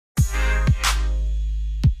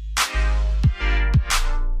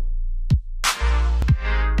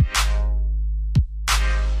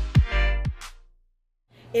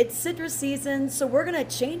It's citrus season, so we're gonna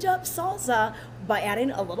change up salsa by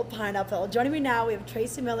adding a little pineapple. Joining me now, we have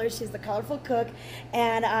Tracy Miller. She's the colorful cook,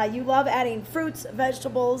 and you love adding fruits,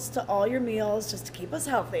 vegetables to all your meals just to keep us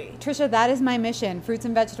healthy. Trisha, that is my mission, fruits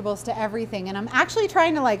and vegetables to everything. And I'm actually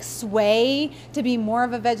trying to like sway to be more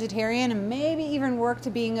of a vegetarian and maybe even work to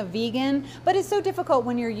being a vegan. But it's so difficult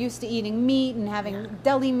when you're used to eating meat and having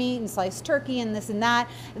deli meat and sliced turkey and this and that.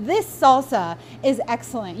 This salsa is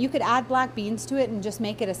excellent. You could add black beans to it and just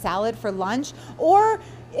make it a salad for lunch. Or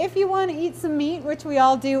if you want to eat some meat, which we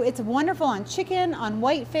all do, it's wonderful on chicken, on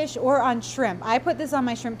whitefish, or on shrimp. I put this on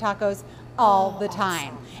my shrimp tacos all the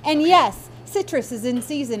time. Awesome. And yes, citrus is in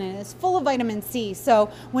season and it's full of vitamin C. So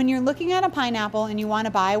when you're looking at a pineapple and you want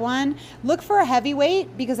to buy one, look for a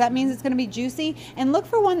heavyweight because that means it's going to be juicy, and look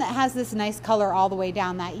for one that has this nice color all the way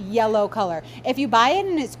down, that yellow color. If you buy it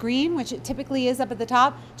and it's green, which it typically is up at the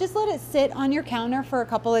top, just let it sit on your counter for a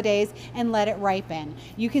couple of days and let it ripen.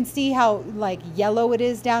 You can see how like yellow it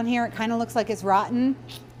is down here. It kind of looks like it's rotten.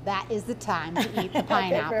 That is the time to eat the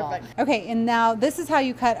pineapple. Okay, and now this is how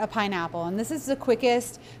you cut a pineapple, and this is the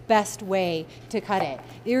quickest, best way to cut it.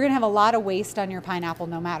 You're gonna have a lot of waste on your pineapple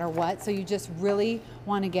no matter what, so you just really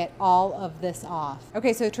wanna get all of this off.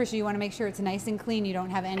 Okay, so Trisha, you wanna make sure it's nice and clean. You don't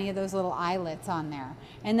have any of those little eyelets on there.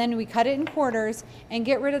 And then we cut it in quarters and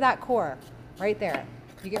get rid of that core right there.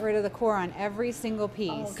 You get rid of the core on every single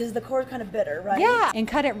piece. Oh, because the core is kind of bitter, right? Yeah, and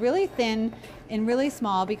cut it really thin and really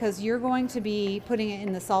small because you're going to be putting it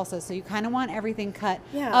in the salsa. So you kind of want everything cut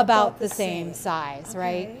about the same size,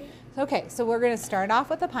 right? Okay, so we're going to start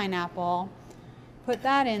off with the pineapple, put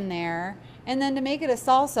that in there, and then to make it a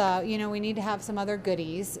salsa, you know, we need to have some other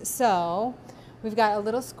goodies. So we've got a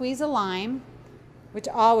little squeeze of lime, which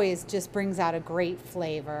always just brings out a great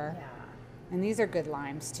flavor. Yeah. And these are good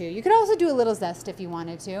limes too. You could also do a little zest if you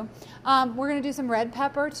wanted to. We're gonna do some red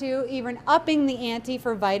pepper too, even upping the ante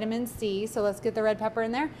for vitamin C. So let's get the red pepper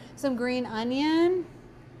in there. Some green onion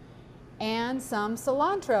and some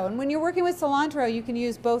cilantro. And when you're working with cilantro, you can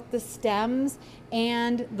use both the stems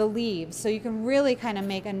and the leaves. So you can really kind of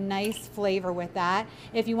make a nice flavor with that.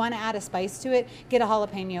 If you want to add a spice to it, get a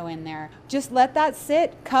jalapeno in there. Just let that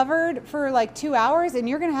sit covered for like 2 hours and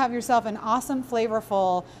you're going to have yourself an awesome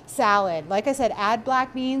flavorful salad. Like I said, add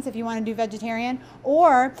black beans if you want to do vegetarian,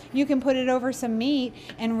 or you can put it over some meat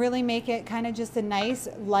and really make it kind of just a nice,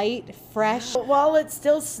 light, fresh. While it's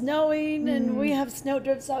still snowing and we have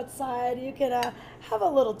snowdrifts outside, you can have a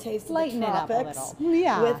little taste of the tropics it up a little.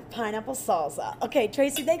 Yeah. with pineapple salsa. Okay,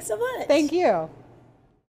 Tracy, thanks so much. Thank you.